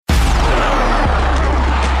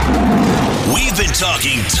We've been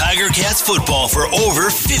talking Tiger Cats football for over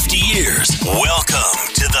 50 years.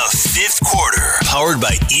 Welcome to the fifth quarter, powered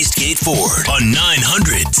by Eastgate Ford on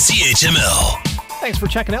 900 CHML. Thanks for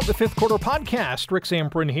checking out the Fifth Quarter Podcast. Rick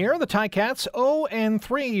Zamprin here. The Ticats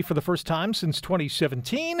 0-3 for the first time since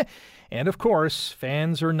 2017. And of course,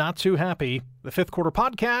 fans are not too happy. The Fifth Quarter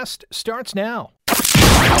Podcast starts now.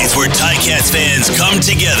 It's where Ticats fans come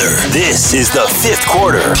together. This is the fifth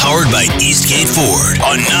quarter, powered by Eastgate Ford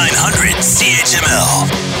on 900 CHML.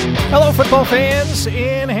 Hello, football fans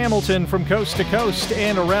in Hamilton from coast to coast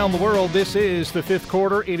and around the world. This is the Fifth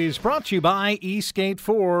Quarter. It is brought to you by Eastgate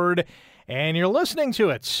Ford. And you're listening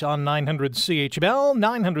to it on 900 CHML,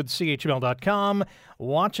 900CHML.com,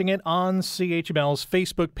 watching it on CHML's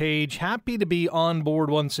Facebook page. Happy to be on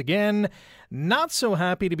board once again. Not so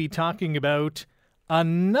happy to be talking about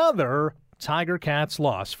another Tiger Cats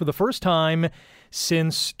loss for the first time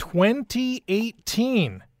since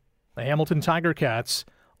 2018. The Hamilton Tiger Cats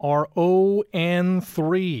are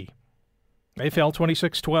 0-3. They fell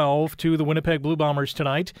 26-12 to the Winnipeg Blue Bombers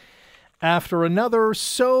tonight. After another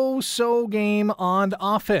so-so game on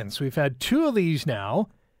offense. We've had two of these now.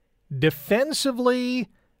 Defensively,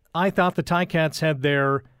 I thought the Ticats had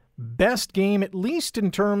their best game, at least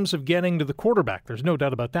in terms of getting to the quarterback. There's no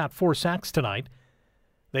doubt about that. 4 sacks tonight.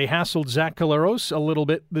 They hassled Zach Caleros a little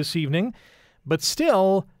bit this evening, but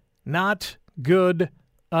still not good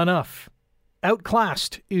enough.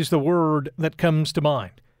 Outclassed is the word that comes to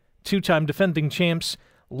mind. Two-time defending champs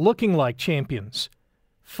looking like champions.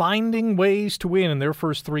 Finding ways to win in their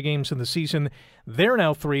first 3 games in the season. They're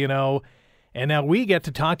now 3-0, and now we get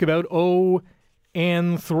to talk about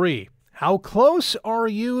 0-3. How close are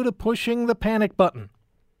you to pushing the panic button?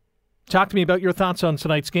 Talk to me about your thoughts on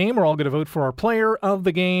tonight's game. We're all going to vote for our player of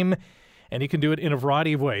the game, and you can do it in a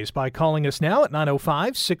variety of ways by calling us now at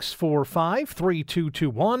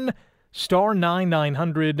 905-645-3221, star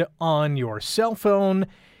 9900 on your cell phone.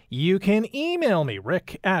 You can email me,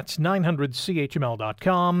 Rick, at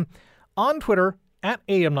 900CHML.com, on Twitter, at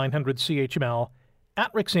AM900CHML,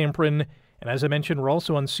 at Rick Zamprin, and as I mentioned, we're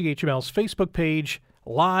also on CHML's Facebook page,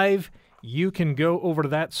 live. You can go over to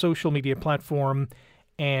that social media platform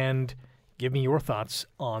and give me your thoughts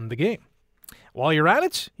on the game. While you're at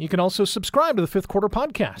it, you can also subscribe to the Fifth Quarter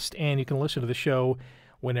Podcast, and you can listen to the show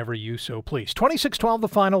whenever you so please. 26-12 the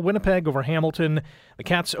final, Winnipeg over Hamilton. The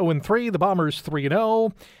Cats 0-3, the Bombers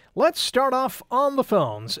 3-0. Let's start off on the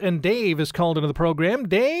phones, and Dave is called into the program.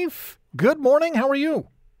 Dave, good morning. How are you?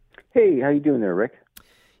 Hey, how you doing there, Rick?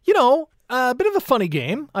 You know, a bit of a funny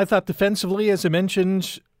game. I thought defensively, as I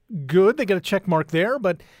mentioned, good. They got a check mark there,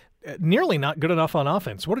 but nearly not good enough on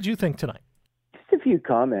offense. What did you think tonight? Just a few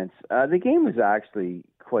comments. The game was actually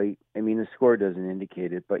quite, the score doesn't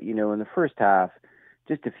indicate it, but, in the first half,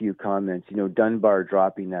 just a few comments. Dunbar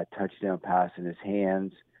dropping that touchdown pass in his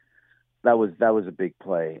hands. That was a big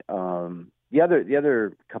play. The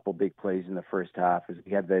other couple big plays in the first half is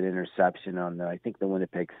we had that interception on the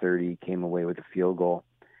Winnipeg 30, came away with a field goal.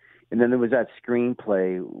 And then there was that screen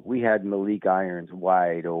play. We had Malik Irons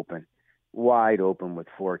wide open with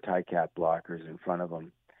 4 Ticat blockers in front of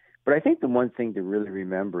him. But I think the one thing to really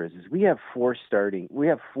remember is we have 4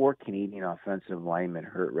 Canadian offensive linemen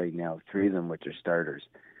hurt right now, 3 of them which are starters.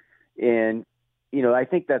 And, I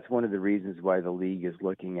think that's one of the reasons why the league is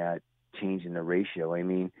looking at changing the ratio.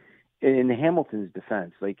 In Hamilton's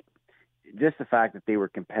defense, just the fact that they were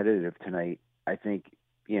competitive tonight, I think,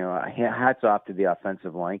 hats off to the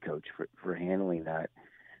offensive line coach for handling that.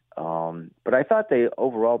 But I thought they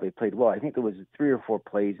played well. I think there was 3 or 4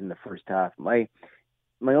 plays in the first half. My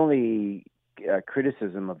only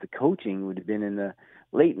criticism of the coaching would have been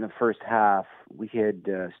late in the first half. We had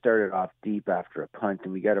started off deep after a punt,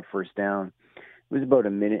 and we got a first down. It was about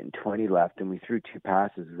 1:20 left, and we threw 2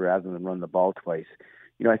 passes rather than run the ball twice.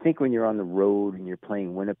 I think when you're on the road and you're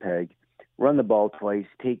playing Winnipeg, run the ball twice,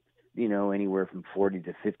 take anywhere from 40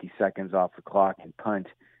 to 50 seconds off the clock and punt,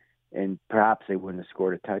 and perhaps they wouldn't have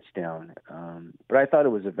scored a touchdown. But I thought it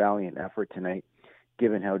was a valiant effort tonight,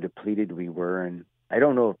 given how depleted we were. And I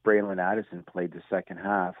don't know if Braylon Addison played the second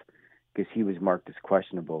half because he was marked as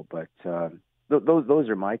questionable. But those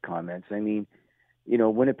are my comments.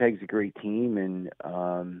 Winnipeg's a great team, and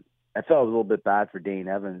I felt a little bit bad for Dane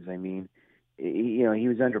Evans. He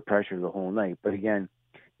was under pressure the whole night. But again,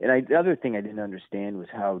 the other thing I didn't understand was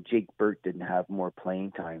how Jake Burt didn't have more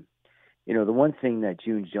playing time. The one thing that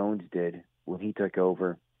June Jones did when he took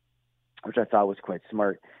over, which I thought was quite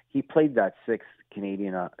smart, he played that sixth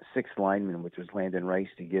lineman, which was Landon Rice,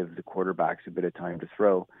 to give the quarterbacks a bit of time to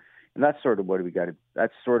throw. And that's sort of what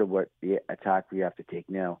the attack we have to take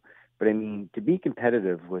now. But I mean, to be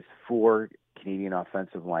competitive with 4 Canadian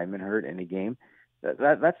offensive linemen hurt in a game,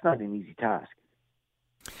 that's not an easy task.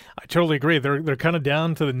 I totally agree. They're kind of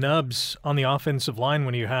down to the nubs on the offensive line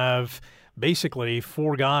when you have basically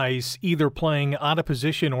 4 guys either playing out of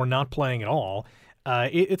position or not playing at all.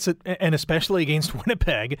 And especially against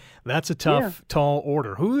Winnipeg, that's a tough, tall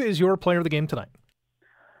order. Who is your player of the game tonight?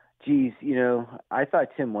 Geez, I thought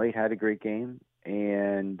Tim White had a great game,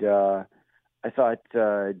 and I thought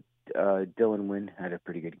Dylan Wynn had a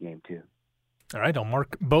pretty good game too. All right, I'll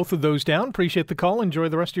mark both of those down. Appreciate the call. Enjoy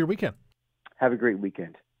the rest of your weekend. Have a great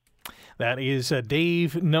weekend. That is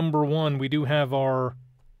Dave number 1. We do have our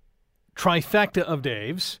trifecta of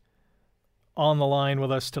Daves on the line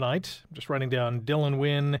with us tonight. I'm just writing down Dylan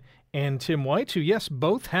Wynn and Tim White, who, yes,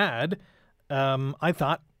 both had, I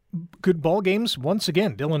thought, good ball games once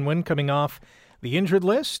again. Dylan Wynn coming off the injured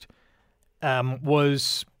list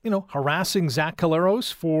was, harassing Zach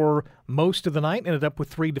Caleros for most of the night, ended up with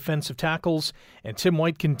 3 defensive tackles, and Tim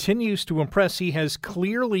White continues to impress. He has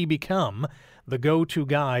clearly become the go-to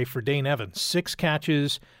guy for Dane Evans. 6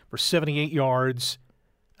 catches for 78 yards.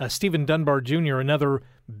 Stephen Dunbar Jr., another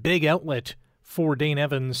big outlet for Dane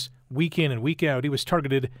Evans week in and week out. He was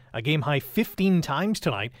targeted a game-high 15 times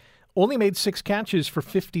tonight, only made 6 catches for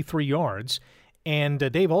 53 yards. And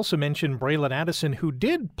Dave also mentioned Braylon Addison, who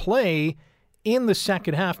did play in the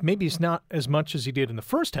second half. Maybe it's not as much as he did in the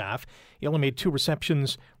first half. He only made 2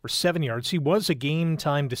 receptions for 7 yards. He was a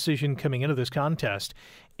game-time decision coming into this contest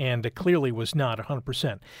and clearly was not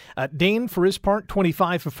 100%. Dane, for his part,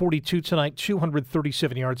 25 of 42 tonight,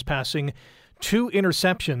 237 yards passing, 2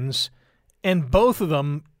 interceptions, and both of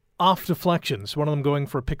them off deflections. One of them going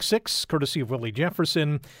for a pick 6, courtesy of Willie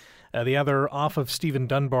Jefferson. The other off of Stephen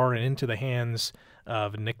Dunbar and into the hands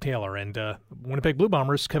of Nick Taylor. And Winnipeg Blue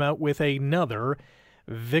Bombers come out with another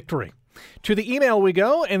victory. To the email we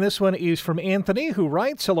go, and this one is from Anthony, who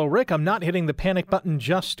writes, "Hello, Rick. I'm not hitting the panic button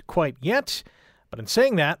just quite yet. But in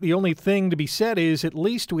saying that, the only thing to be said is at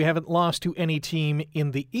least we haven't lost to any team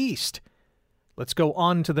in the East. Let's go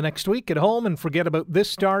on to the next week at home and forget about this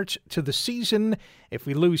start to the season. If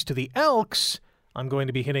we lose to the Elks, I'm going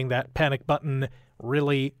to be hitting that panic button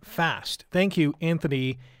really fast." Thank you,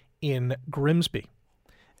 Anthony in Grimsby.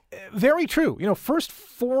 Very true. First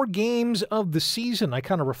 4 games of the season, I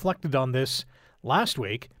kind of reflected on this last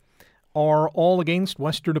week, are all against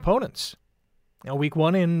Western opponents. Week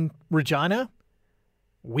 1 in Regina,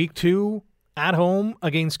 week 2 at home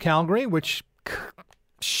against Calgary, which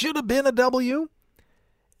should have been a W,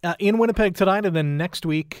 in Winnipeg tonight, and then next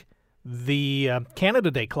week, the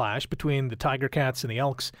Canada Day clash between the Tiger Cats and the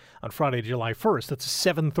Elks on Friday, July 1st. That's a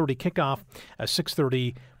 7:30 kickoff, a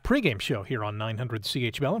 6:30 pregame show here on 900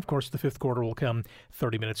 CHML. Of course, the 5th quarter will come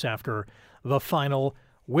 30 minutes after the final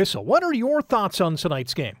whistle. What are your thoughts on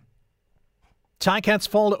tonight's game? Ticats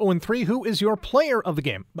fall to 0-3. Who is your player of the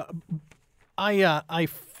game? I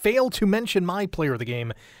failed to mention my player of the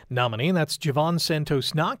game nominee, and that's Javon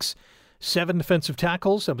Santos-Knox. 7 defensive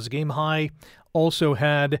tackles. That was a game high. Also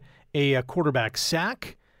had a quarterback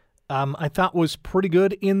sack. I thought was pretty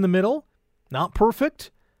good in the middle. Not perfect,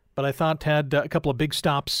 but I thought had a couple of big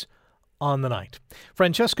stops on the night.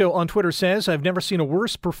 Francesco on Twitter says, "I've never seen a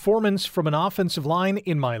worse performance from an offensive line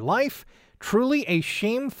in my life. Truly a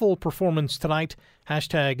shameful performance tonight.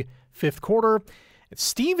 Hashtag 5th quarter."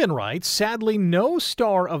 Steven writes, "Sadly, no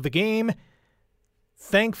star of the game.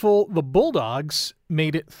 Thankful the Bulldogs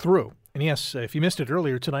made it through." And yes, if you missed it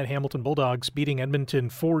earlier tonight, Hamilton Bulldogs beating Edmonton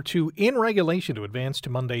 4-2 in regulation to advance to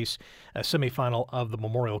Monday's semifinal of the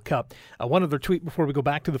Memorial Cup. One other tweet before we go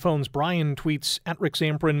back to the phones. Brian tweets at Rick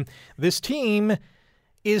Zamprin, "This team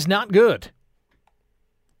is not good."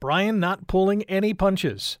 Brian not pulling any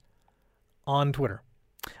punches on Twitter.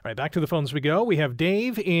 All right, back to the phones we go. We have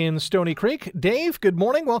Dave in Stony Creek. Dave, good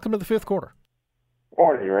morning. Welcome to the 5th quarter.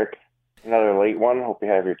 Morning, Rick. Another late one. Hope you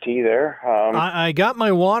have your tea there. I got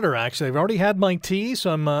my water, actually. I've already had my tea,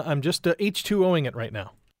 so I'm just H2O'ing it right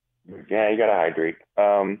now. Yeah, you got to hydrate,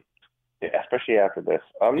 especially after this.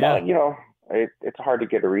 It's hard to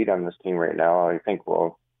get a read on this team right now. I think,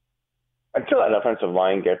 until that offensive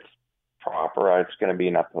line gets proper, it's going to be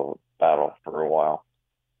an uphill battle for a while.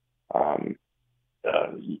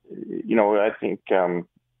 I think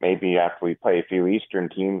maybe after we play a few Eastern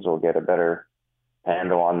teams, we'll get a better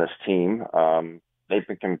handle on this team. They've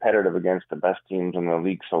been competitive against the best teams in the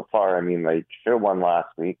league so far. I mean, they should have won last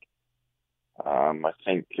week. I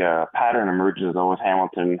think pattern emerges, though, with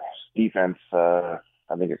Hamilton's defense. I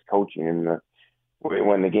think it's coaching. And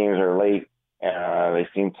when the games are late, they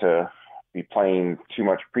seem to be playing too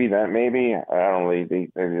much prevent, maybe. I don't know. They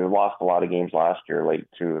lost a lot of games last year late,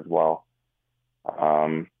 too, as well.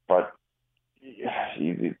 But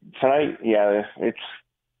tonight, yeah, it's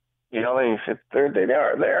they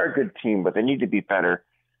are a good team, but they need to be better.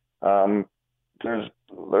 There's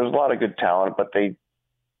a lot of good talent, but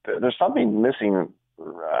there's something missing.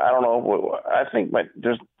 I don't know. I think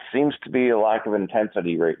there seems to be a lack of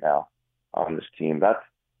intensity right now on this team. That's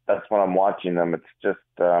when I'm watching them. It's just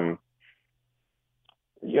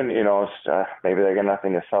maybe they got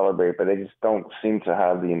nothing to celebrate, but they just don't seem to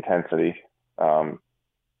have the intensity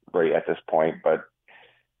right at this point. But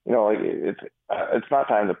it's not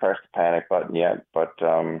time to press the panic button yet. But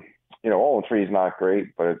 0-3 is not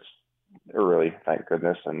great, but it's early, thank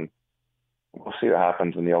goodness, and we'll see what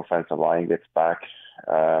happens when the offensive line gets back.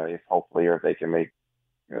 If they can make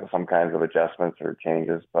some kinds of adjustments or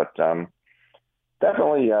changes, but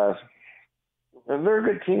definitely they're a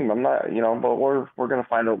good team. I'm not, but we're going to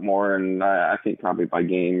find out more, and I think probably by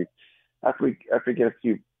game after we get a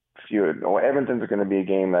few. Edmonton's going to be a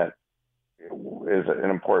game that is an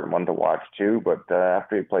important one to watch too. But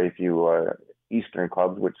after we play a few Eastern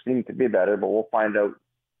clubs, which seem to be better, but we'll find out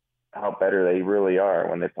how better they really are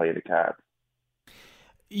when they play the Cats.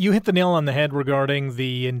 You hit the nail on the head regarding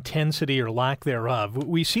the intensity or lack thereof.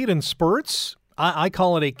 We see it in spurts. I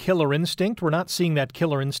call it a killer instinct. We're not seeing that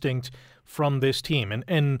killer instinct from this team.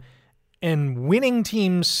 And winning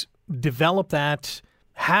teams develop that,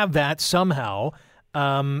 have that somehow.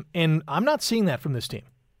 And I'm not seeing that from this team.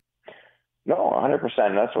 No, 100%.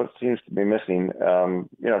 That's what seems to be missing.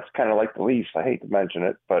 It's kind of like the Leafs. I hate to mention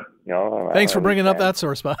it, but, Thanks for bringing up that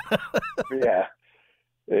sore spot. Yeah.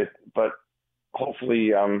 But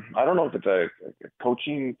hopefully, I don't know if it's a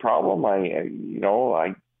coaching problem. I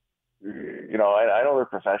know they're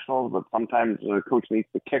professionals, but sometimes the coach needs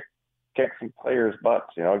to kick some players'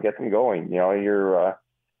 butts, get them going. There's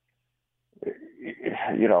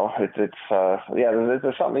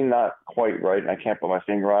something not quite right, and I can't put my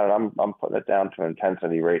finger on it. I'm putting it down to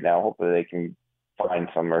intensity right now. Hopefully they can find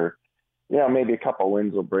some, or maybe a couple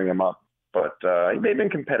wins will bring them up. But they've been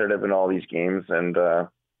competitive in all these games, and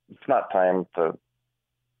it's not time to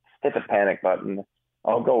hit the panic button.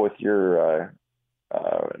 I'll go with your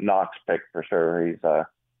Knox pick for sure.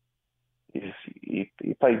 He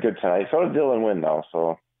played good tonight. So did Dylan Wynn though,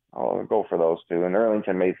 so I'll go for those two. And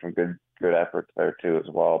Arlington made some good efforts there too as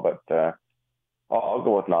well. But I'll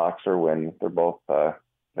go with Knox or Wynn. They're both. I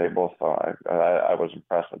was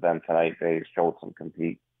impressed with them tonight. They showed some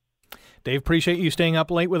compete. Dave, appreciate you staying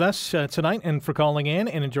up late with us tonight and for calling in,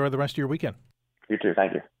 and enjoy the rest of your weekend. You too.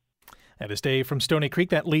 Thank you. That is Dave from Stony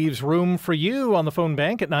Creek. That leaves room for you on the phone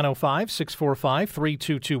bank at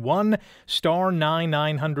 905-645-3221, star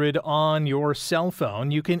 9900 on your cell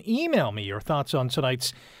phone. You can email me your thoughts on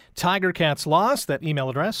tonight's Tiger Cats loss. That email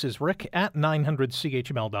address is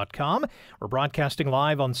rick@900chml.com. We're broadcasting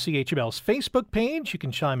live on CHML's Facebook page. You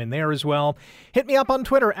can chime in there as well. Hit me up on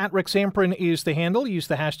Twitter. @RickZamprin is the handle. Use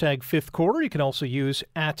the hashtag 5th quarter. You can also use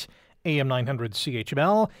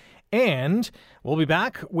 @AM900CHML. And we'll be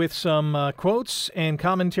back with some quotes and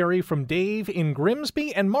commentary from Dave in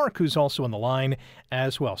Grimsby and Mark, who's also on the line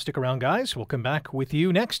as well. Stick around, guys. We'll come back with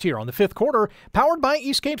you next here on the 5th quarter, powered by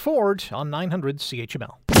Eastgate Ford on 900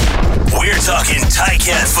 CHML. We're talking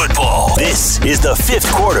Ticats football. This is the 5th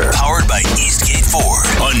quarter, powered by Eastgate Ford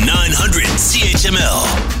on 900 CHML.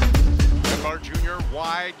 Dunbar Jr.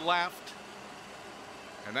 wide left.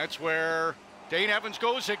 And that's where Dane Evans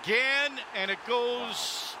goes again, and it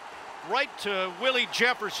goes right to Willie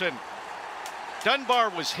Jefferson. Dunbar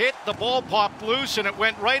was hit, the ball popped loose, and it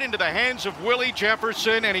went right into the hands of Willie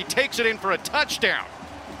Jefferson, and he takes it in for a touchdown.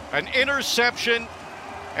 An interception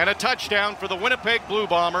and a touchdown for the Winnipeg Blue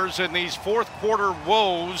Bombers, and these 4th quarter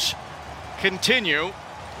woes continue.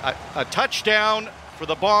 A touchdown for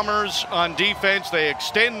the Bombers on defense. They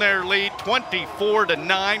extend their lead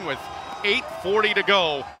 24-9 with 8:40 to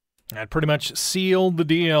go. That pretty much sealed the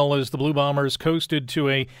deal as the Blue Bombers coasted to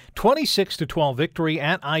a 26-12 victory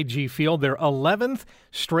at IG Field, their 11th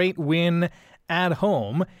straight win at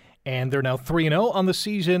home, and they're now 3-0 on the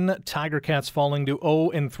season. Tiger Cats falling to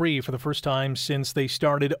 0-3 for the first time since they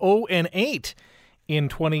started 0-8 in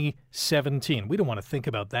 2017. We don't want to think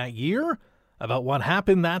about that year, about what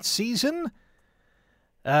happened that season,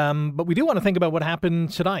 but we do want to think about what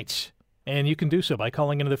happened tonight. And you can do so by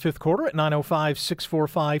calling into the 5th quarter at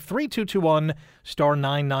 905-645-3221, star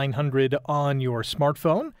 9900 on your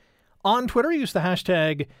smartphone. On Twitter, use the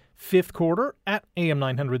hashtag 5th quarter at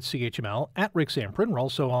AM900CHML, at Rick Zamprin. We're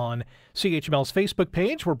also on CHML's Facebook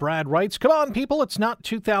page where Brad writes, "Come on, people, it's not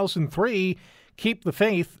 2003. Keep the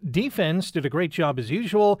faith. Defense did a great job as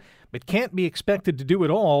usual, but can't be expected to do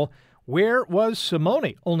it all. Where was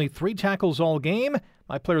Simone? Only 3 tackles all game.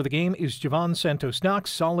 My player of the game is Javon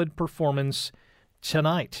Santos-Knox. Solid performance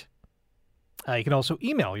tonight. You can also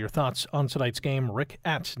email your thoughts on tonight's game,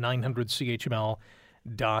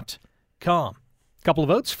 rick@900CHML.com. Couple of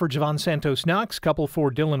votes for Javon Santos-Knox, couple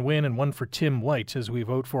for Dylan Wynn, and one for Tim White as we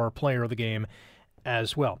vote for our player of the game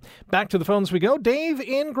as well. Back to the phones we go. Dave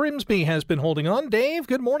in Grimsby has been holding on. Dave,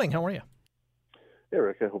 good morning. How are you? Hey,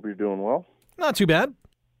 Rick. I hope you're doing well. Not too bad.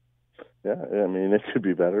 Yeah, I mean, it could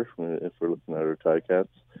be better if we're looking at our Ticats.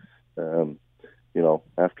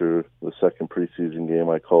 After the second preseason game,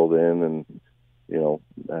 I called in and,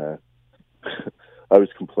 I was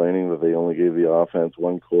complaining that they only gave the offense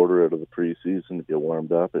one quarter out of the preseason to get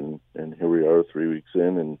warmed up, and here we are 3 weeks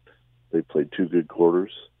in, and they played two good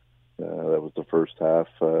quarters. That was the first half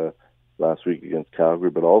last week against Calgary,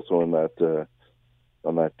 but also on that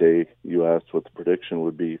day you asked what the prediction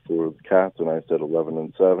would be for the Cats, and I said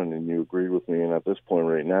 11-7, and you agreed with me. And at this point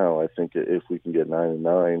right now, I think if we can get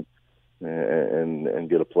 9-9 and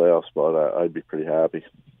get a playoff spot, I'd be pretty happy.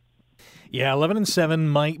 Yeah, 11-7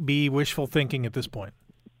 might be wishful thinking at this point.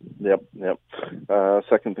 Yep.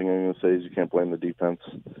 Second thing I'm going to say is you can't blame the defense.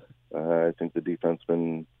 I think the defense has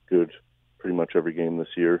been good pretty much every game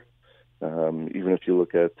this year. Even if you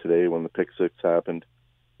look at today when the pick six happened,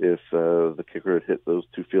 if the kicker had hit those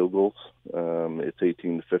two field goals, it's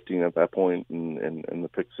 18-15 at that point, and the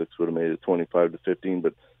pick six would have made it 25-15.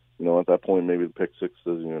 But at that point, maybe the pick six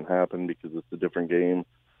doesn't even happen because it's a different game,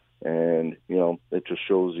 and it just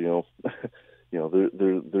shows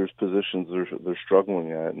there's positions they're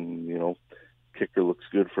struggling at, and kicker looks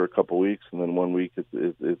good for a couple weeks, and then 1 week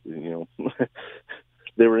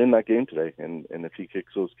they were in that game today, and if he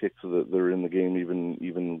kicks those kicks, they're in the game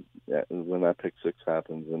even when that pick six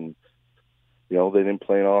happens. And they didn't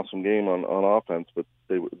play an awesome game on offense, but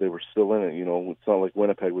they were still in it. It's not like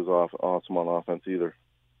Winnipeg was awesome on offense either.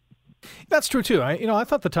 That's true too. I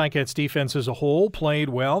thought the Ticats defense as a whole played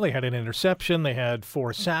well. They had an interception. They had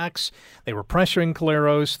 4 sacks. They were pressuring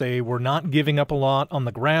Caleros. They were not giving up a lot on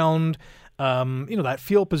the ground. That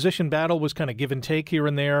field position battle was kind of give and take here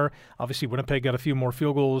and there. Obviously, Winnipeg got a few more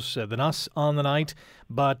field goals than us on the night.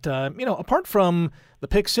 But, apart from the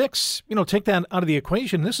pick six, take that out of the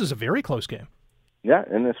equation, this is a very close game. Yeah,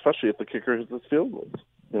 and especially if the kicker hits his field goals.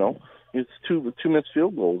 It's two missed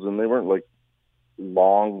field goals, and they weren't like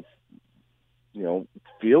long,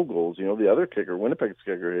 field goals. The other kicker, Winnipeg's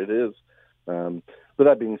kicker, it is. But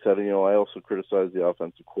that being said, I also criticize the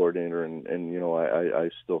offensive coordinator, and I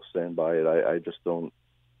still stand by it. I just don't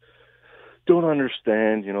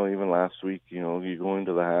understand. Even last week, you go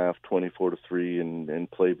into the half 24-3 and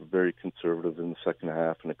play very conservative in the second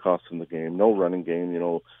half, and it cost them the game. No running game.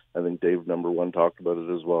 I think Dave number one talked about it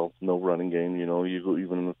as well. No running game. You go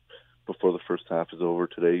even before the first half is over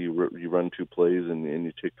today, you run 2 plays and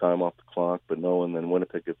you take time off the clock, but no, and then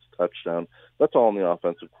Winnipeg gets a touchdown. That's all on the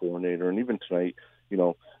offensive coordinator. And even tonight,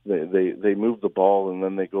 they move the ball, and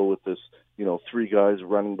then they go with this, 3 guys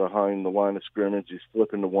running behind the line of scrimmage. He's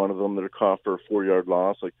flipping to one of them that are caught for a 4-yard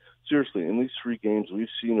loss. Like, seriously, in these 3 games, we've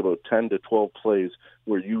seen about 10 to 12 plays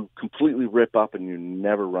where you completely rip up and you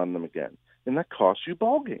never run them again. And that costs you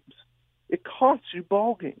ball games. It costs you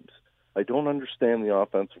ball games. I don't understand the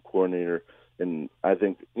offensive coordinator, and I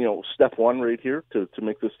think, step one right here to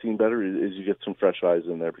make this team better is you get some fresh eyes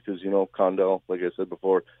in there, because, Condell, like I said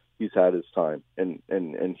before, he's had his time, and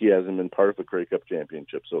he hasn't been part of a Grey Cup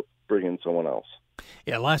championship, so bring in someone else.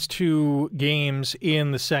 Yeah, last 2 games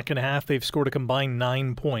in the second half, they've scored a combined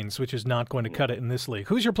 9 points, which is not going to cut it in this league.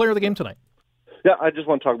 Who's your player of the game tonight? Yeah, I just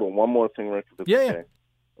want to talk about one more thing, Rick, if it's okay.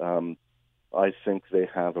 Yeah. I think they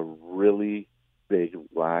have a really big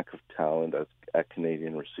lack of talent at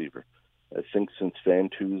Canadian receiver. I think since Van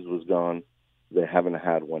Toos was gone, they haven't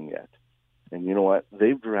had one yet. And you know what?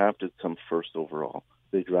 They've drafted some first overall.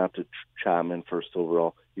 They drafted Chapman first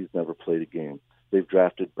overall. He's never played a game. They've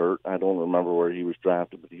drafted Burt. I don't remember where he was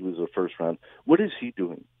drafted, but he was a first round. What is he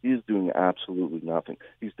doing? He is doing absolutely nothing.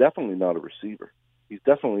 He's definitely not a receiver. He's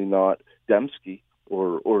definitely not Dembski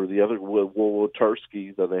or the other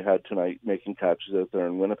Wolotarski that they had tonight making catches out there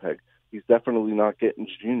in Winnipeg. He's definitely not Gittins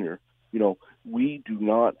Jr. We do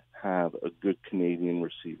not have a good Canadian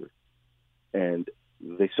receiver. And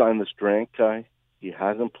they signed this Drant guy. He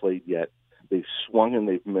hasn't played yet. They've swung and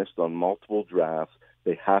they've missed on multiple drafts.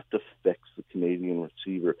 They have to fix the Canadian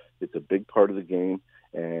receiver. It's a big part of the game,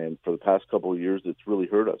 and for the past couple of years, it's really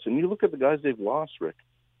hurt us. And you look at the guys they've lost, Rick.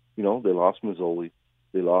 They lost Mazzoli.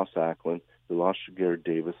 They lost Acklin. They lost Garrett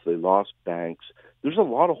Davis. They lost Banks. There's a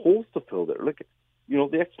lot of holes to fill there.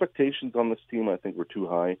 The expectations on this team, I think, were too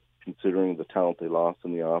high, considering the talent they lost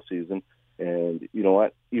in the offseason. And you know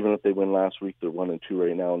what? Even if they win last week, they're 1-2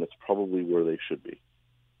 right now, and it's probably where they should be.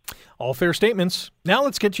 All fair statements. Now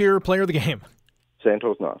let's get your player of the game.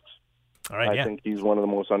 Santos Knox. All right, I think he's one of the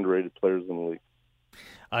most underrated players in the league.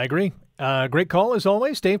 I agree. Great call as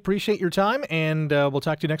always. Dave, appreciate your time, and we'll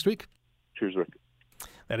talk to you next week. Cheers, Rick.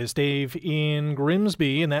 That is Dave in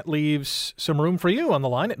Grimsby, and that leaves some room for you on the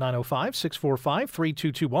line at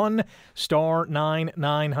 905-645-3221, star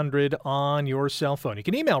 9900 on your cell phone. You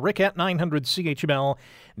can email rick at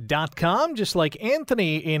 900chml.com, just like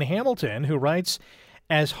Anthony in Hamilton, who writes,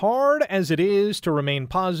 as hard as it is to remain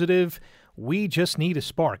positive, we just need a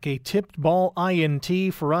spark, a tipped ball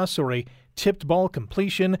INT for us or a tipped ball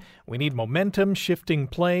completion. We need momentum, shifting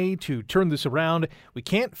play to turn this around. We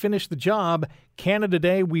can't finish the job. Canada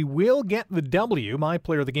Day, we will get the W. My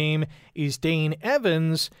player of the game is Dane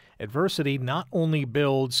Evans. Adversity not only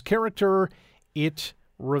builds character, it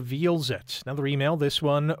reveals it. Another email, this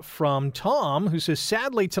one from Tom, who says,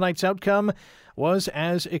 sadly, tonight's outcome was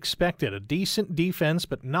as expected. A decent defense,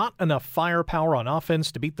 but not enough firepower on offense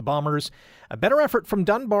to beat the Bombers. A better effort from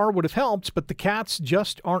Dunbar would have helped, but the Cats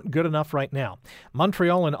just aren't good enough right now.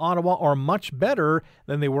 Montreal and Ottawa are much better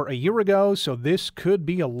than they were a year ago, so this could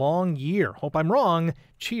be a long year. Hope I'm wrong.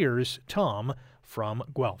 Cheers, Tom from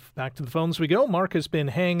Guelph. Back to the phones we go. Mark has been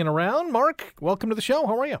hanging around. Mark, welcome to the show.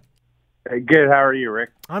 How are you? Hey, good. How are you,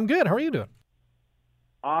 Rick? I'm good. How are you doing?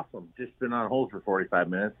 Awesome. Just been on hold for 45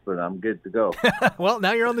 minutes, but I'm good to go. Well,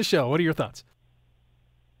 now you're on the show. What are your thoughts?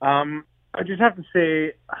 I just have to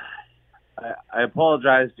say, I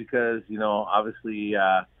apologize because, obviously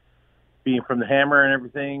being from the Hammer and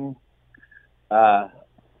everything, a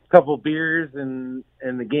couple of beers and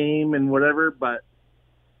the game and whatever, but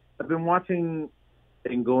I've been watching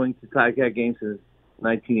and going to Ticats games since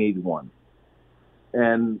 1981.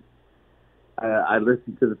 And I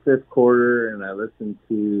listened to the fifth quarter, and I listened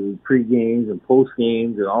to pre-games and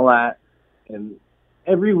post-games and all that. And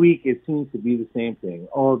every week it seems to be the same thing.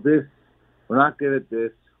 Oh, we're not good at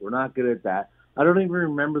this. We're not good at that. I don't even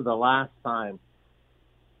remember the last time.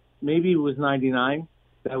 Maybe it was 99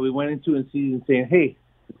 that we went into a season saying, hey,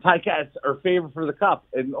 the Ticats are favored for the Cup.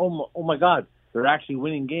 And oh my God, they're actually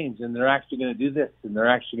winning games, and they're actually going to do this, and they're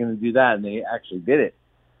actually going to do that, and they actually did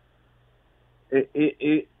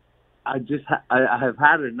it. I have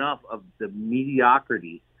had enough of the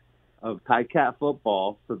mediocrity of Ticat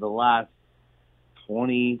football for the last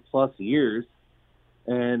 20 plus years,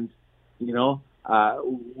 and we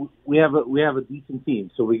have a decent team.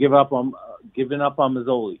 So we giving up on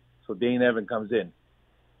Mazzoli. So Dane Evans comes in.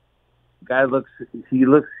 Guy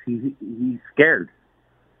he's scared.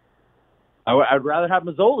 I'd rather have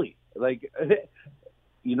Mazzoli. I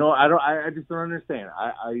just don't understand.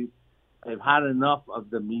 I've had enough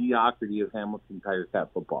of the mediocrity of Hamilton Tiger Cat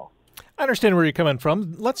football. I understand where you're coming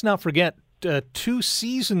from. Let's not forget, 2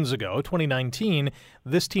 seasons ago, 2019,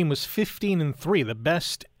 this team was 15-3, the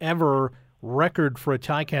best ever record for a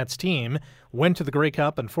Ticats team. Went to the Grey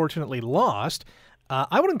Cup, unfortunately lost.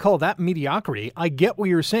 I wouldn't call that mediocrity. I get what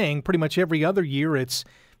you're saying. Pretty much every other year, it's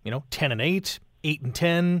 10-8.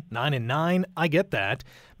 8-10, 9-9. I get that,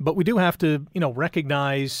 but we do have to,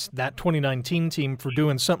 recognize that 2019 team for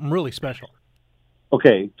doing something really special.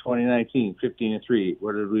 Okay, 2019, 15-3.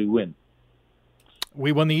 Where did we win?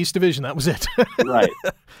 We won the East Division. That was it. Right.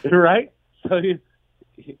 Right. So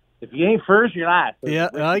if you ain't first, you're last. Yeah,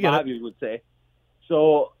 I get Bobby would say.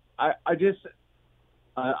 So I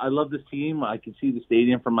love this team. I can see the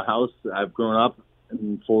stadium from my house. I've grown up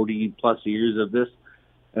in 40 plus years of this.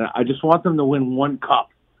 And I just want them to win one cup.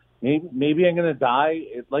 Maybe I'm going to die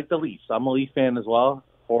like the Leafs. I'm a Leaf fan as well.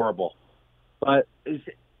 Horrible. But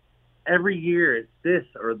every year it's this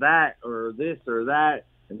or that or this or that.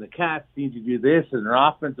 And the Cats need to do this and their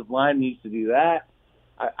offensive line needs to do that.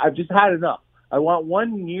 I've just had enough. I want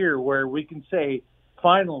 1 year where we can say,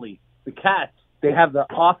 finally, the Cats, they have the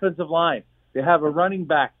offensive line. They have a running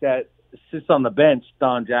back that sits on the bench,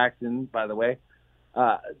 Don Jackson, by the way.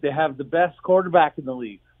 They have the best quarterback in the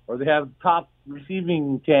league, or they have the top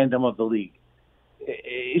receiving tandem of the league.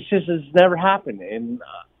 It's never happened, and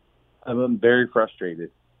I'm very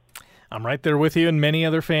frustrated. I'm right there with you, and many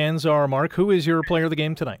other fans are. Mark, who is your player of the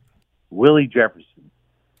game tonight? Willie Jefferson.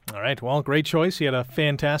 All right, well, great choice. He had a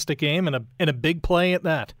fantastic game and a big play at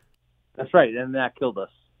that. That's right, and that killed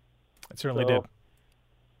us. It certainly did.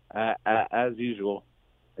 As usual.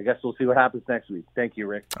 I guess we'll see what happens next week. Thank you,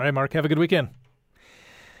 Rick. All right, Mark, have a good weekend.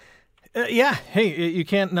 Hey, you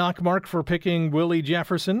can't knock Mark for picking Willie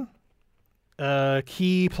Jefferson.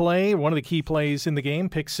 Key play, one of the key plays in the game,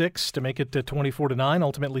 pick 6 to make it 24-9,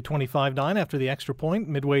 ultimately 25-9 after the extra point.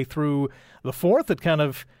 Midway through the fourth, it kind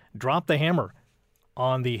of dropped the hammer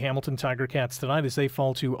on the Hamilton Tiger Cats tonight as they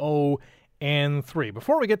fall to 0-3.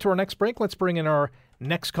 Before we get to our next break, let's bring in our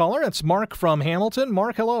Next caller, it's Mark from Hamilton.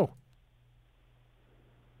 Mark, hello.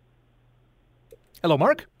 Hello,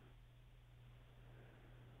 Mark.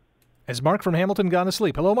 Has Mark from Hamilton gone to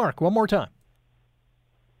sleep? Hello, Mark. One more time.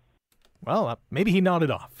 Well, maybe he nodded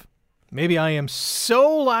off. Maybe I am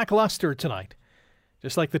so lackluster tonight.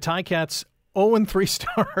 Just like the Ticats 0-3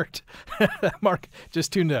 start. Mark,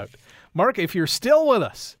 just tuned out. Mark, if you're still with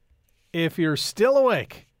us, if you're still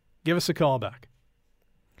awake, give us a call back.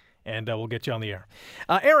 And we'll get you on the air.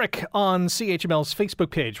 Eric on CHML's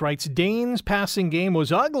Facebook page writes, Dane's passing game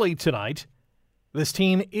was ugly tonight. This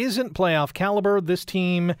team isn't playoff caliber. This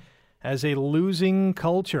team has a losing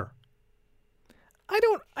culture. I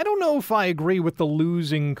don't know if I agree with the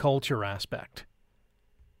losing culture aspect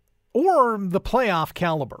or the playoff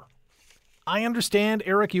caliber. I understand,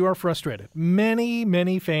 Eric, you are frustrated. Many,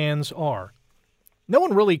 many fans are. No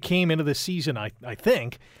one really came into this season, I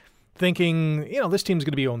think, thinking, this team's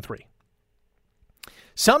going to be 0-3.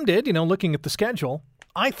 Some did, looking at the schedule.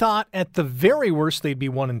 I thought at the very worst they'd be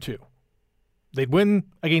 1-2. They'd win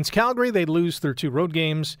against Calgary. They'd lose their 2 road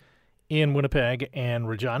games in Winnipeg and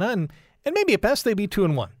Regina, and maybe at best they'd be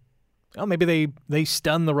 2-1. Well, maybe they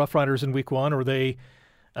stun the Rough Riders in Week 1, or they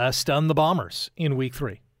stun the Bombers in Week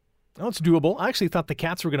 3. Well, it's doable. I actually thought the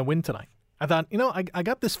Cats were going to win tonight. I thought, I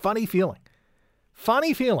got this funny feeling.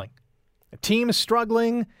 A team is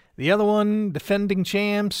struggling. The other one, defending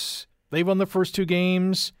champs. They won their first 2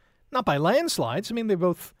 games. Not by landslides. I mean, they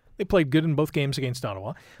played good in both games against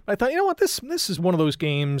Ottawa. But I thought, you know what, this is one of those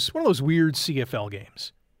games, one of those weird CFL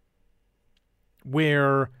games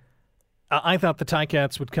where I thought the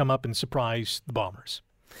Ticats would come up and surprise the Bombers.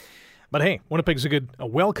 But hey, Winnipeg's a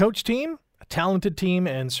well-coached team, a talented team,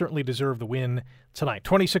 and certainly deserve the win tonight.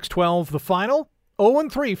 26-12 the final.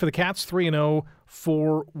 0-3 for the Cats, 3-0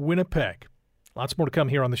 for Winnipeg. Lots more to come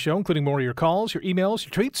here on the show, including more of your calls, your emails,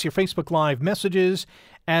 your tweets, your Facebook Live messages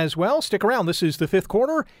as well. Stick around. This is the 5th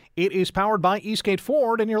quarter. It is powered by Eastgate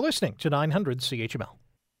Ford, and you're listening to 900 CHML.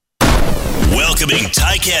 Welcoming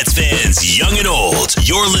Ticats fans, young and old.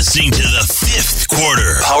 You're listening to the 5th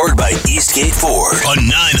quarter, powered by Eastgate Ford on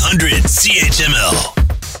 900 CHML.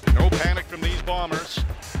 No panic from these Bombers.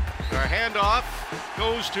 Their handoff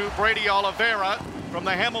goes to Brady Oliveira from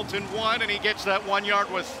the Hamilton 1, and he gets that 1 yard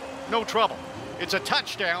with no trouble. It's a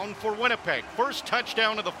touchdown for Winnipeg. First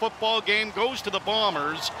touchdown of the football game goes to the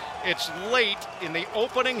Bombers. It's late in the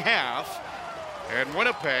opening half, and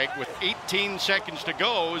Winnipeg, with 18 seconds to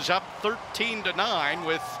go, is up 13-9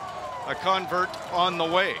 with a convert on the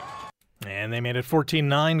way. And they made it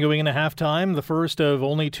 14-9 going into halftime, the first of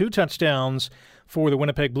only 2 touchdowns for the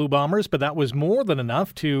Winnipeg Blue Bombers, but that was more than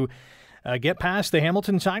enough to get past the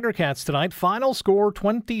Hamilton Tiger Cats tonight. Final score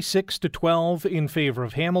 26-12 in favor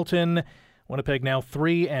of Hamilton. Winnipeg now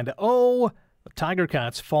 3-0. The Tiger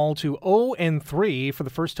Cats fall to 0-3 for the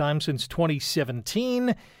first time since 2017.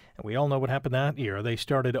 And we all know what happened that year. They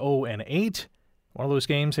started 0-8. One of those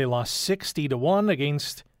games they lost 60-1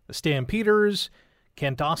 against the Stampeders.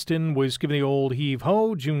 Kent Austin was given the old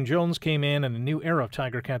heave-ho. June Jones came in, and a new era of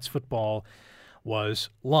Tiger Cats football was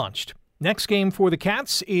launched. Next game for the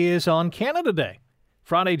Cats is on Canada Day,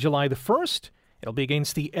 Friday, July the 1st. It'll be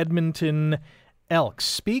against the Edmonton Elks.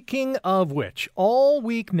 Speaking of which, all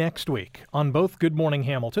week next week on both Good Morning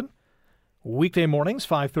Hamilton, weekday mornings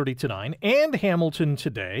 5:30 to 9, and Hamilton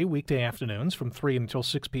Today, weekday afternoons from 3 until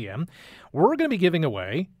 6 p.m., we're going to be giving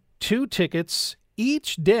away 2 tickets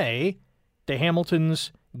each day to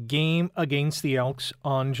Hamilton's game against the Elks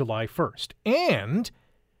on July 1st. And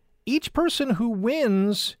each person who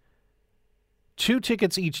wins 2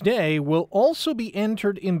 tickets each day will also be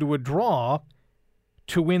entered into a draw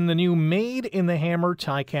to win the new Made in the Hammer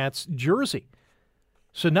Ticats jersey.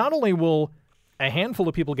 So not only will a handful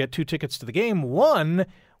of people get 2 tickets to the game, one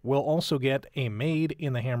will also get a Made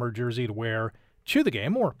in the Hammer jersey to wear to the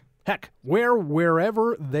game, or heck, wear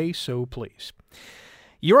wherever they so please.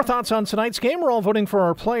 Your thoughts on tonight's game? We're all voting for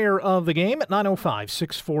our player of the game at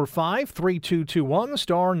 905-645-3221,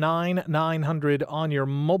 star 9900 on your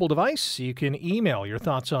mobile device. You can email your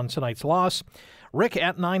thoughts on tonight's loss. Rick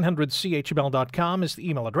at 900CHML.com is the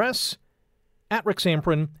email address. At Rick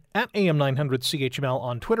Samprin, at AM900CHML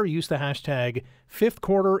on Twitter. Use the hashtag 5th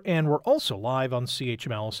quarter, and we're also live on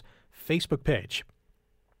CHML's Facebook page.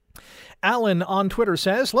 Alan on Twitter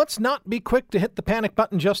says, let's not be quick to hit the panic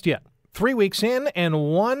button just yet. 3 weeks in,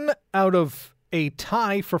 and 1 out of a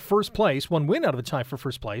tie for first place, 1 win out of a tie for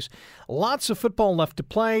first place. Lots of football left to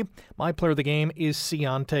play. My player of the game is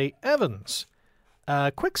Ciante Evans.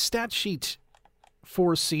 Quick stat sheet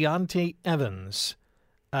for Ciante Evans.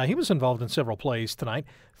 He was involved in several plays tonight.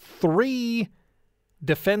 3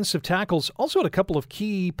 defensive tackles, also had a couple of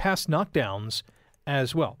key pass knockdowns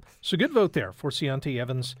as well. So good vote there for Ciante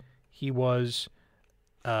Evans. He was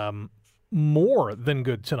more than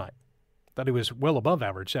good tonight. Thought he was well above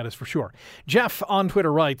average, that is for sure. Jeff on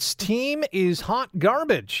Twitter writes, team is hot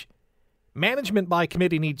garbage. Management by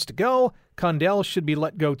committee needs to go. Condell should be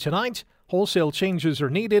let go tonight. Wholesale changes are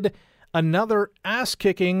needed. Another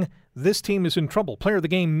ass-kicking. This team is in trouble. Player of the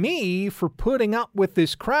game, me, for putting up with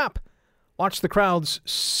this crap. Watch the crowds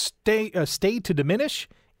stay to diminish.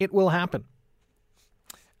 It will happen.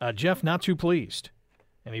 Jeff, not too pleased.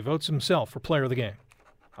 And he votes himself for player of the game.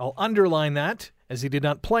 I'll underline that, as he did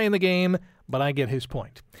not play in the game, but I get his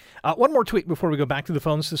point. One more tweet before we go back to the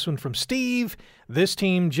phones. This one from Steve. This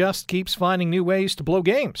team just keeps finding new ways to blow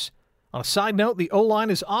games. On a side note, the O-line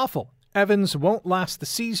is awful. Evans won't last the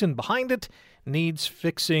season behind it. Needs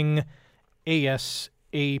fixing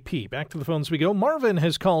ASAP. Back to the phones we go. Marvin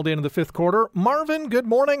has called in the fifth quarter. Marvin, good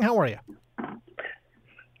morning. How are you?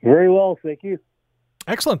 Very well, thank you.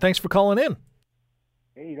 Excellent. Thanks for calling in.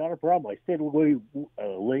 Hey, not a problem. I stayed away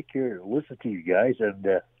late here to listen to you guys, and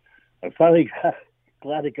I finally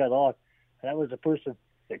glad it got on. That was the person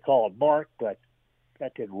they called Mark, but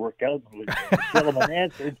that didn't work out. The gentleman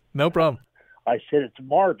answered. No problem. I said it's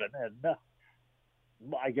Marvin, and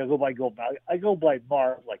I go by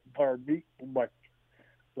Marv, like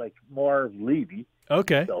Marv Levy.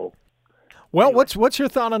 Okay. So, well, anyway. what's your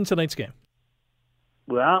thought on tonight's game?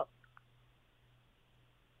 Well,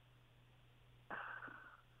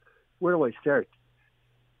 where do I start?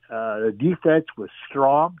 The defense was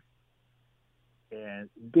strong,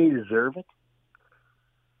 and they deserve it.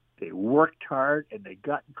 They worked hard, and they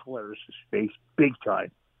got in Collaros' face big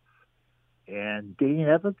time. And Dane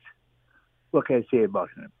Evans, what can I say about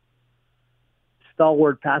him?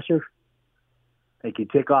 Stalwart passer. They can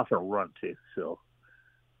take off and run, too. So,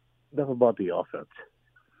 enough about the offense.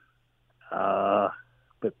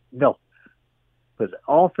 But the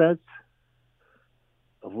offense,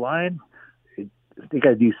 the line, they got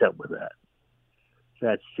to do something with that.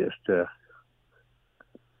 That's just,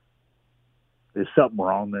 there's something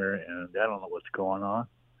wrong there, and I don't know what's going on.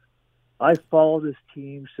 I followed this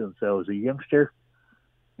team since I was a youngster,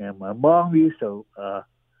 and my mom used to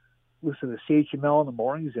listen to CHML in the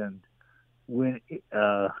mornings and win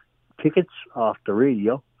tickets off the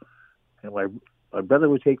radio. And my brother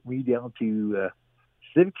would take me down to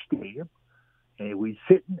Civic Stadium, and we'd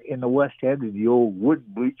sit in the West End in the old wooden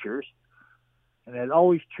bleachers, and I'd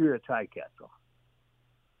always cheer a Ticats on.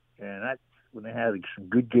 And that's when they had some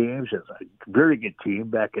good games. It was a very good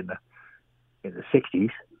team back in the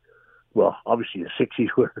 60s. Well, obviously the 60s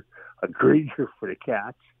were a great year for the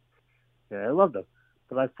Cats. And I loved them.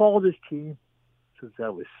 But I followed this team since I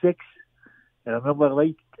was 6, and I'm in my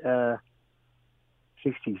late 60s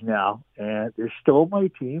now, and they're still my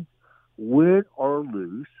team, win or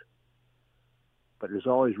lose. But there's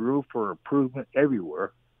always room for improvement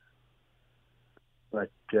everywhere.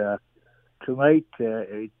 But tonight,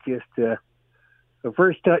 it just the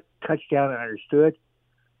first touchdown I understood.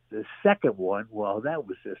 The second one, well, that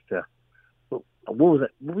was just what was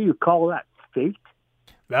it? What do you call that? Fate?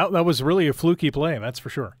 That was really a fluky play, that's for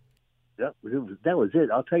sure. That was it.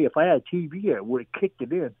 I'll tell you, if I had a TV, I would have kicked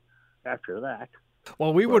it in after that.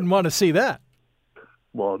 Well, we wouldn't want to see that.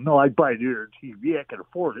 Well, no, I'd buy a new TV. I can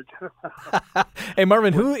afford it. Hey,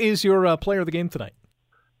 Marvin, who is your player of the game tonight?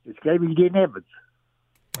 It's got to be Dane Evans.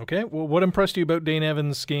 Okay. Well, what impressed you about Dane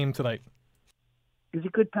Evans' game tonight? He's a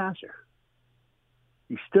good passer.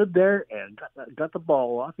 He stood there and got the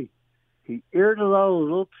ball off. He aired it out a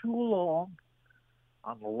little too long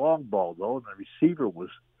on the long ball, though, and the receiver was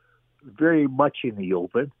very much in the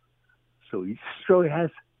open. So he's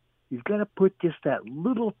got to put just that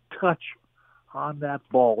little touch on that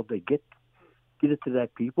ball to get it to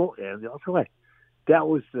that people. And also, that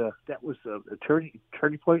was the turning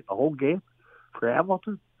point in the whole game for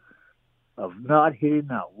Hamilton of not hitting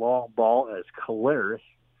that long ball as Collaros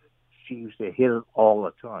seems to hit it all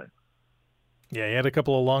the time. Yeah, he had a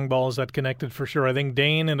couple of long balls that connected for sure. I think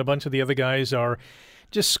Dane and a bunch of the other guys are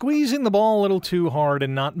just squeezing the ball a little too hard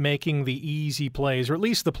and not making the easy plays, or at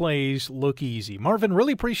least the plays look easy. Marvin,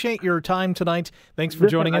 really appreciate your time tonight. Thanks for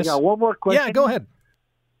joining us. I got one more question. Yeah, go ahead.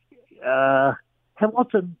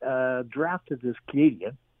 Hamilton drafted this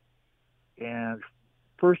Canadian and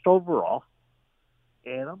first overall,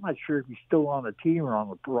 and I'm not sure if he's still on the team or on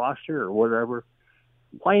the roster or whatever.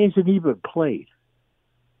 Why hasn't he been played?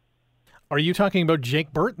 Are you talking about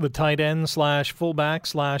Jake Burt, the tight end / fullback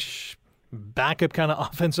 / backup kind of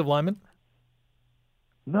offensive lineman?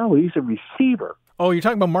 No, he's a receiver. Oh, you're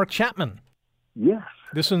talking about Mark Chapman. Yes.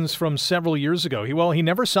 This one's from several years ago. He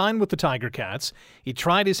never signed with the Tiger Cats. He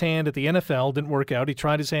tried his hand at the NFL, didn't work out. He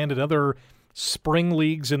tried his hand at other spring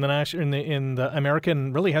leagues in the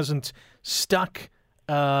American, really hasn't stuck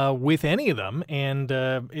with any of them, and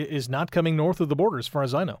is not coming north of the border, as far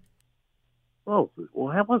as I know. Oh,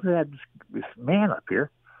 well, how about that this man up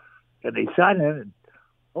here, and they signed him, and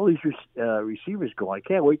all these receivers go, I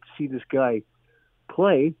can't wait to see this guy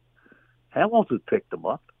play. Hamilton picked him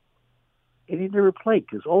up, and he never played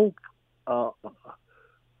because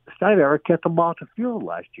Steinauer kept him off the field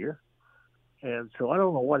last year. And so I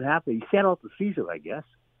don't know what happened. He sat out the season, I guess.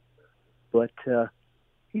 But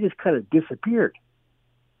he just kind of disappeared.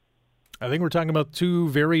 I think we're talking about two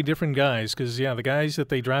very different guys because, the guys that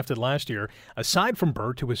they drafted last year, aside from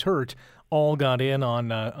Burt, who was hurt, all got in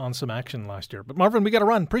on some action last year. But, Marvin, we got to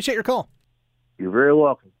run. Appreciate your call. You're very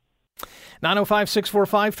welcome.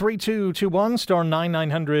 905-645-3221, star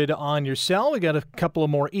 9900 on your cell. We got a couple of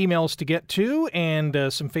more emails to get to and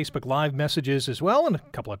some Facebook Live messages as well and a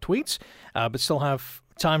couple of tweets, but still have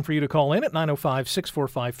time for you to call in at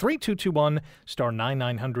 905-645-3221, star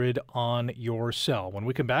 9900 on your cell. When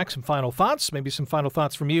we come back, some final thoughts, maybe some final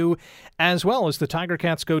thoughts from you, as well as the Tiger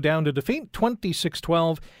Cats go down to defeat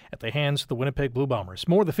 26-12 at the hands of the Winnipeg Blue Bombers.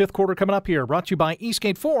 More of the fifth quarter coming up here, brought to you by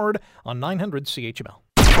Eastgate Ford on 900 CHML.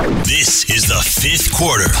 This is the fifth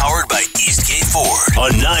quarter, powered by Eastgate Ford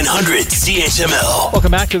on 900 CHML.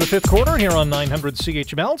 Welcome back to the fifth quarter here on 900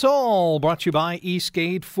 CHML. It's all brought to you by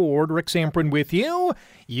Eastgate Ford. Rick Samprin with you.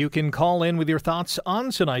 You can call in with your thoughts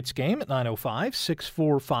on tonight's game at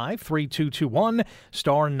 905-645-3221,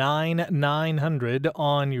 star 9900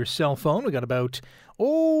 on your cell phone. We got about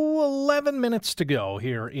 11 minutes to go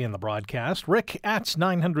here in the broadcast. Rick at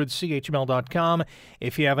 900CHML.com.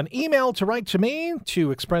 If you have an email to write to me to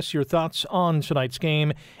express your thoughts on tonight's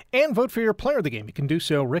game and vote for your player of the game, you can do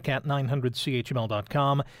so, Rick at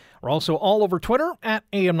 900CHML.com. We're also all over Twitter at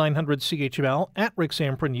AM900CHML, at Rick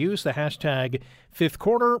Samprin. Use the hashtag fifth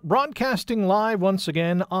quarter. Broadcasting live once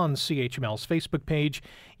again on CHML's Facebook page.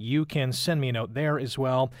 You can send me a note there as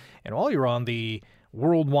well. And while you're on the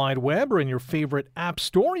World Wide Web or in your favorite app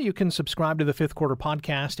store, you can subscribe to the Fifth Quarter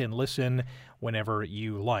Podcast and listen whenever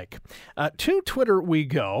you like. To Twitter we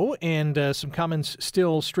go, and some comments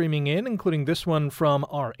still streaming in, including this one from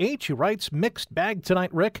RH, who writes, "Mixed bag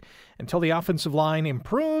tonight, Rick. Until the offensive line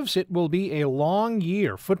improves, it will be a long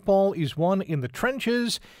year. Football is won in the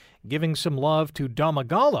trenches. Giving some love to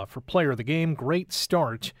Domagala for player of the game. Great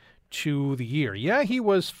start to the year." Yeah, he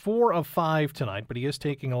was 4 of 5 tonight, but he is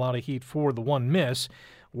taking a lot of heat for the one miss,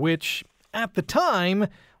 which at the time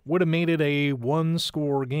would have made it a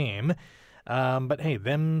one-score game. But hey,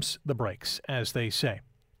 them's the breaks, as they say.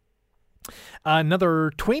 Another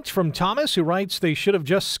tweet from Thomas, who writes, "They should have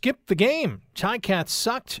just skipped the game. Ticats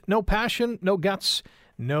sucked. No passion, no guts,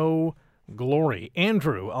 no glory."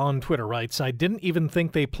 Andrew on Twitter writes, "I didn't even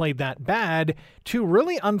think they played that bad. 2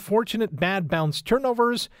 really unfortunate bad bounce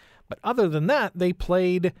turnovers. But other than that, they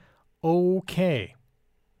played okay."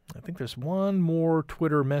 I think there's one more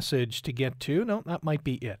Twitter message to get to. No, that might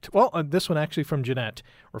be it. Well, this one actually from Jeanette,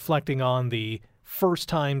 reflecting on the first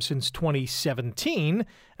time since 2017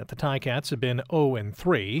 that the Ticats have been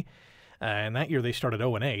 0-3. And that year they started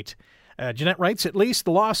 0-8. Jeanette writes, "At least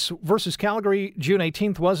the loss versus Calgary June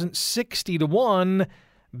 18th wasn't 60-1,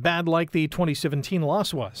 bad like the 2017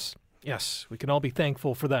 loss was." Yes, we can all be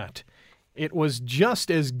thankful for that. It was just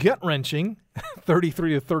as gut-wrenching,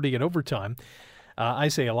 33-30 in overtime. I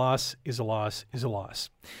say a loss is a loss is a loss.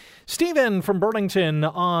 Stephen from Burlington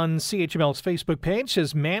on CHML's Facebook page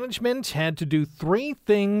says management had to do 3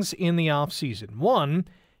 things in the offseason. 1,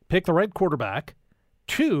 pick the right quarterback.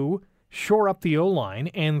 2, shore up the O-line.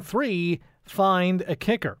 And 3, find a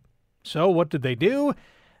kicker. So what did they do?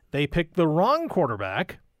 They picked the wrong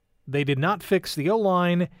quarterback. They did not fix the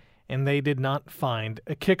O-line. And they did not find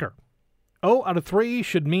a kicker. 0 out of 3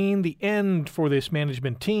 should mean the end for this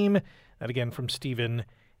management team. That again from Stephen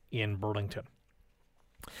in Burlington.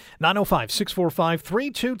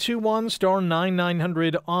 905-645-3221, star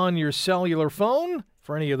 9900 on your cellular phone.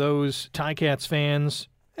 For any of those Ticats fans,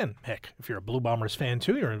 and heck, if you're a Blue Bombers fan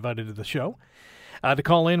too, you're invited to the show. To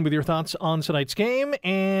call in with your thoughts on tonight's game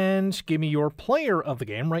and give me your player of the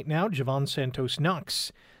game. Right now, Javon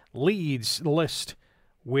Santos-Knox leads the list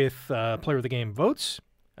with player of the game votes.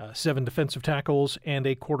 7 defensive tackles, and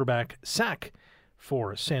a quarterback sack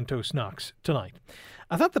for Santos-Knox tonight.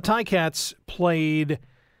 I thought the Ticats played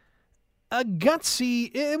a gutsy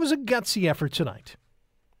effort tonight.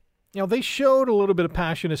 They showed a little bit of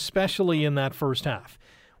passion, especially in that first half.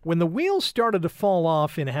 When the wheels started to fall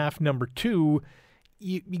off in half number 2,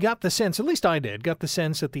 you got the sense, at least I did, got the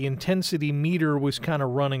sense that the intensity meter was kind of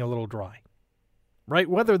running a little dry. Right?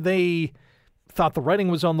 Whether they thought the writing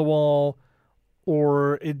was on the wall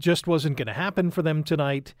or it just wasn't going to happen for them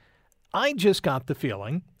tonight. I just got the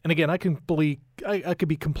feeling, and again, I could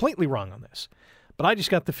be completely wrong on this, but I just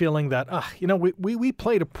got the feeling that, we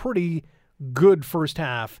played a pretty good first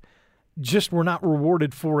half, just were not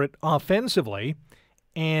rewarded for it offensively,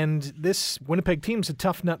 and this Winnipeg team's a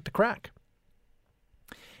tough nut to crack.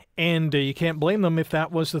 And you can't blame them if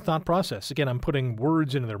that was the thought process. Again, I'm putting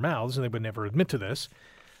words into their mouths, and they would never admit to this,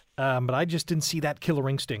 but I just didn't see that killer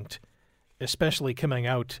instinct, especially coming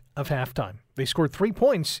out of halftime. They scored 3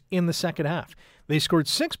 points in the second half. They scored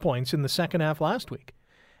 6 points in the second half last week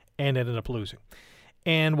and ended up losing.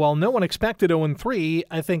 And while no one expected 0-3,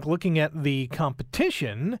 I think looking at the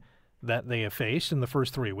competition that they have faced in the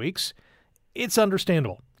first 3 weeks, it's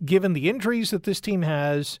understandable. Given the injuries that this team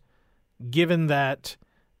has, given that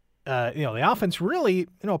the offense really,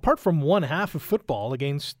 apart from one half of football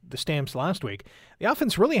against the Stamps last week, the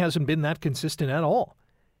offense really hasn't been that consistent at all.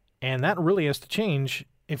 And that really has to change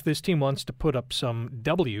if this team wants to put up some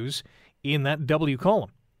W's in that W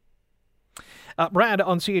column. Brad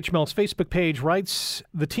on CHML's Facebook page writes,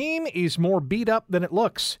 the team is more beat up than it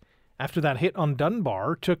looks. After that hit on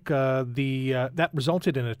Dunbar that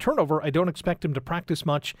resulted in a turnover, I don't expect him to practice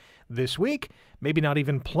much this week, maybe not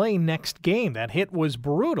even play next game. That hit was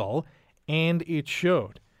brutal, and it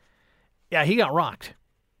showed. Yeah, he got rocked.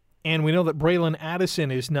 And we know that Braylon Addison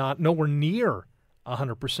is nowhere near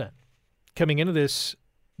 100%. Coming into this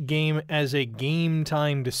game as a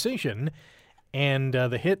game-time decision, and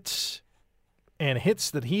the hits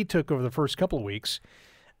that he took over the first couple of weeks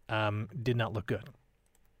did not look good.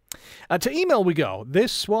 To email we go.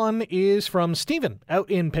 This one is from Stephen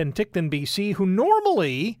out in Penticton, BC, who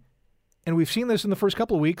normally, and we've seen this in the first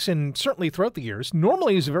couple of weeks and certainly throughout the years,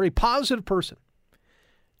 normally is a very positive person.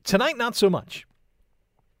 Tonight, not so much.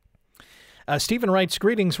 Stephen writes,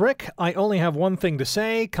 greetings, Rick. I only have one thing to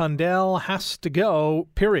say. Condell has to go,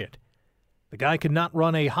 period. The guy could not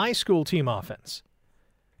run a high school team offense.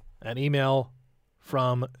 An email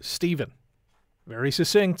from Stephen. Very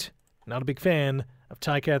succinct. Not a big fan of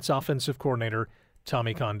Ticats offensive coordinator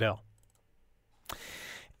Tommy Condell.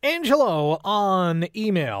 Angelo on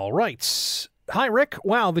email writes, hi, Rick.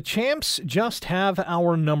 Wow, the Champs just have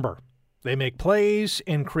our number. They make plays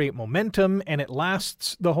and create momentum, and it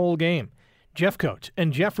lasts the whole game. Jeffcoat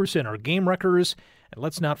and Jefferson are game wreckers, and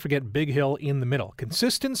let's not forget Big Hill in the middle.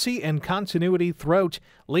 Consistency and continuity throughout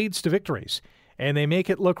leads to victories, and they make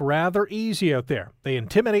it look rather easy out there. They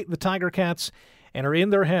intimidate the Tiger Cats and are in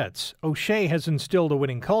their heads. O'Shea has instilled a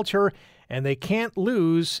winning culture, and they can't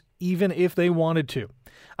lose even if they wanted to.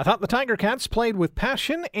 I thought the Tiger Cats played with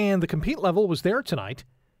passion, and the compete level was there tonight.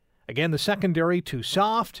 Again, the secondary too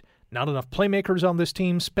soft, not enough playmakers on this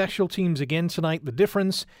team, special teams again tonight. The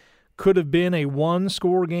difference could have been a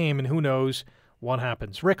one-score game, and who knows what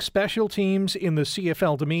happens. Rick, special teams in the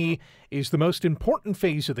CFL to me is the most important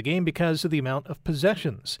phase of the game because of the amount of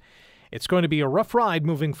possessions. It's going to be a rough ride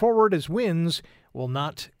moving forward as wins will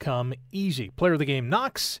not come easy. Player of the game,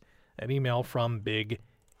 Knox. An email from Big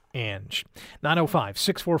Ange.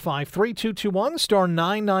 905-645-3221, star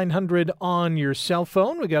 9900 on your cell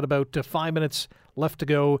phone. We got about 5 minutes left to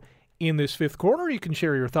go in this fifth quarter. You can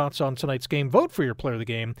share your thoughts on tonight's game. Vote for your player of the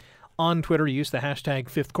game on Twitter. Use the hashtag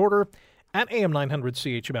fifth quarter at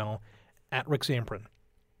AM900CHML at Rick Zamprin.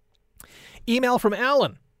 Email from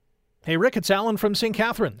Alan. Hey, Rick, it's Alan from St.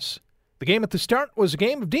 Catharines. The game at the start was a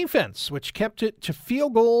game of defense, which kept it to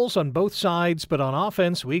field goals on both sides, but on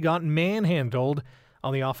offense, we got manhandled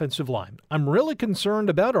on the offensive line. I'm really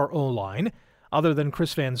concerned about our O-line. Other than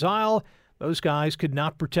Chris Van Zyl, those guys could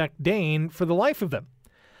not protect Dane for the life of them.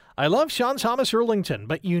 I love Sean Thomas Erlington,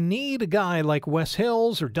 but you need a guy like Wes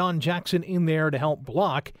Hills or Don Jackson in there to help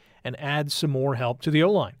block and add some more help to the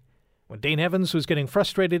O-line. When Dane Evans was getting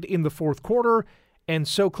frustrated in the fourth quarter and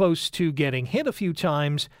so close to getting hit a few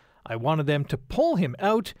times, I wanted them to pull him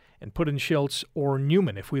out and put in Schultz or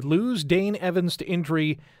Newman. If we lose Dane Evans to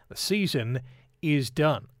injury, the season is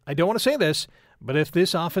done. I don't want to say this, but if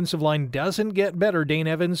this offensive line doesn't get better, Dane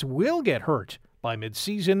Evans will get hurt by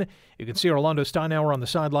midseason. You can see Orlando Steinauer on the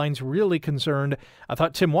sidelines, really concerned. I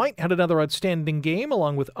thought Tim White had another outstanding game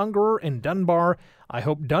along with Ungerer and Dunbar. I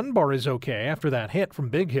hope Dunbar is okay after that hit from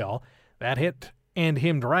Big Hill. That hit and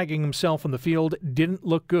him dragging himself on the field didn't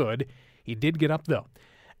look good. He did get up, though.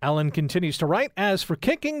 Allen continues to write, as for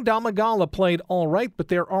kicking, Damagala played all right, but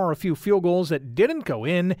there are a few field goals that didn't go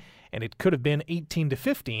in, and it could have been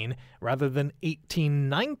 18-15 rather than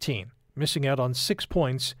 18-19. Missing out on 6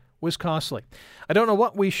 points was costly. I don't know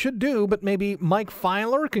what we should do, but maybe Mike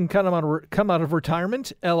Filer can come out of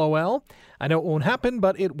retirement, LOL. I know it won't happen,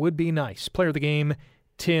 but it would be nice. Player of the game,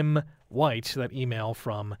 Tim White, that email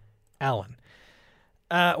from Allen.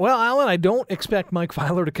 Well, Alan, I don't expect Mike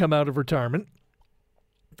Filer to come out of retirement,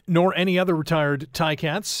 nor any other retired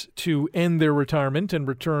Ticats to end their retirement and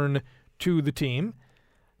return to the team.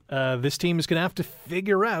 This team is going to have to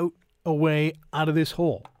figure out a way out of this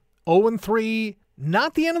hole. 0-3,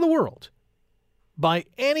 not the end of the world by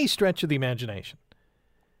any stretch of the imagination.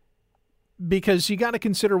 Because you got to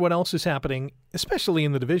consider what else is happening, especially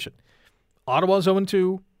in the division. Ottawa's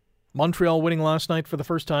 0-2, Montreal winning last night for the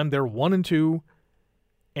first time. They're 1-2,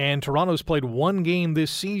 and Toronto's played one game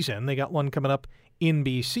this season. They got one coming up in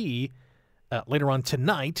BC later on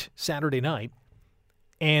tonight, Saturday night.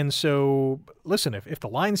 And so, listen, if the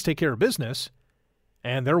Lions take care of business,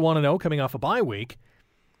 and they're 1-0 coming off a bye week,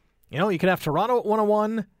 you could have Toronto at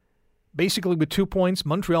 1-1, basically with 2 points,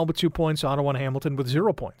 Montreal with 2 points, Ottawa and Hamilton with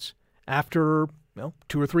 0 points after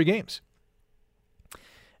 2 or 3 games.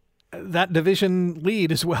 That division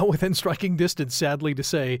lead is well within striking distance, sadly to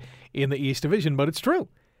say, in the East Division, but it's true.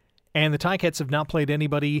 And the Ticats have not played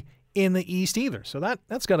anybody in the East either, so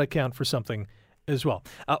that's got to count for something as well.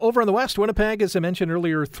 Over in the West, Winnipeg, as I mentioned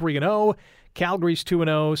earlier, 3-0. Calgary's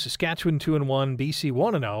 2-0, Saskatchewan 2-1, BC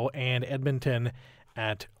 1-0, and Edmonton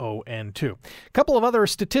at 0-2. A couple of other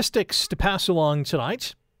statistics to pass along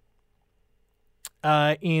tonight.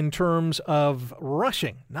 In terms of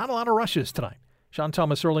rushing, not a lot of rushes tonight. Sean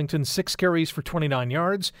Thomas Erlington, 6 carries for 29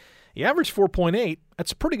 yards. He averaged 4.8.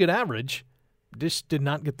 That's a pretty good average. Just did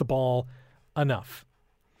not get the ball enough.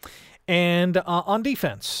 And on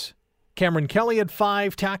defense, Cameron Kelly had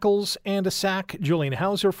 5 tackles and a sack. Julian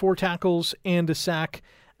Hauser, 4 tackles and a sack.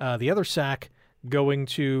 The other sack going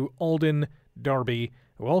to Alden Darby,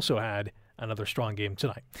 who also had another strong game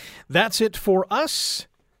tonight. That's it for us.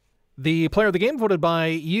 The player of the game voted by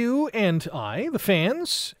you and I, the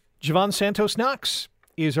fans. Javon Santos-Knox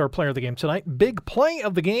is our player of the game tonight. Big play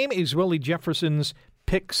of the game is Willie Jefferson's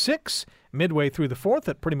pick 6 midway through the 4th.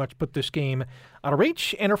 That pretty much put this game out of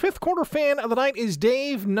reach. And our 5th quarter fan of the night is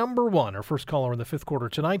Dave number 1, our first caller in the 5th quarter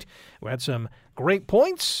tonight, who had some great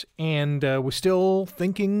points and was still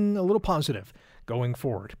thinking a little positive going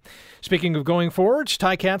forward. Speaking of going forward,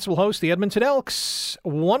 Ticats will host the Edmonton Elks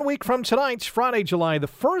 1 week from tonight, Friday, July the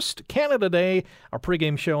 1st, Canada Day. Our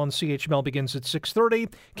pregame show on CHML begins at 6:30.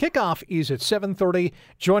 Kickoff is at 7:30.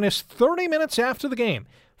 Join us 30 minutes after the game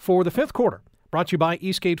for the 5th quarter. Brought to you by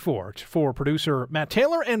Eastgate Ford. For producer Matt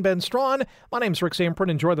Taylor and Ben Strawn, my name's Rick Samprin.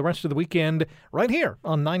 Enjoy the rest of the weekend right here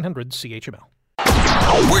on 900 CHML.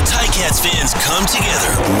 Where Ticats fans come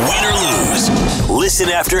together, win or lose. Listen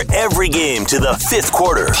after every game to the 5th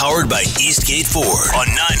quarter, powered by Eastgate Ford on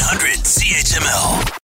 900 CHML.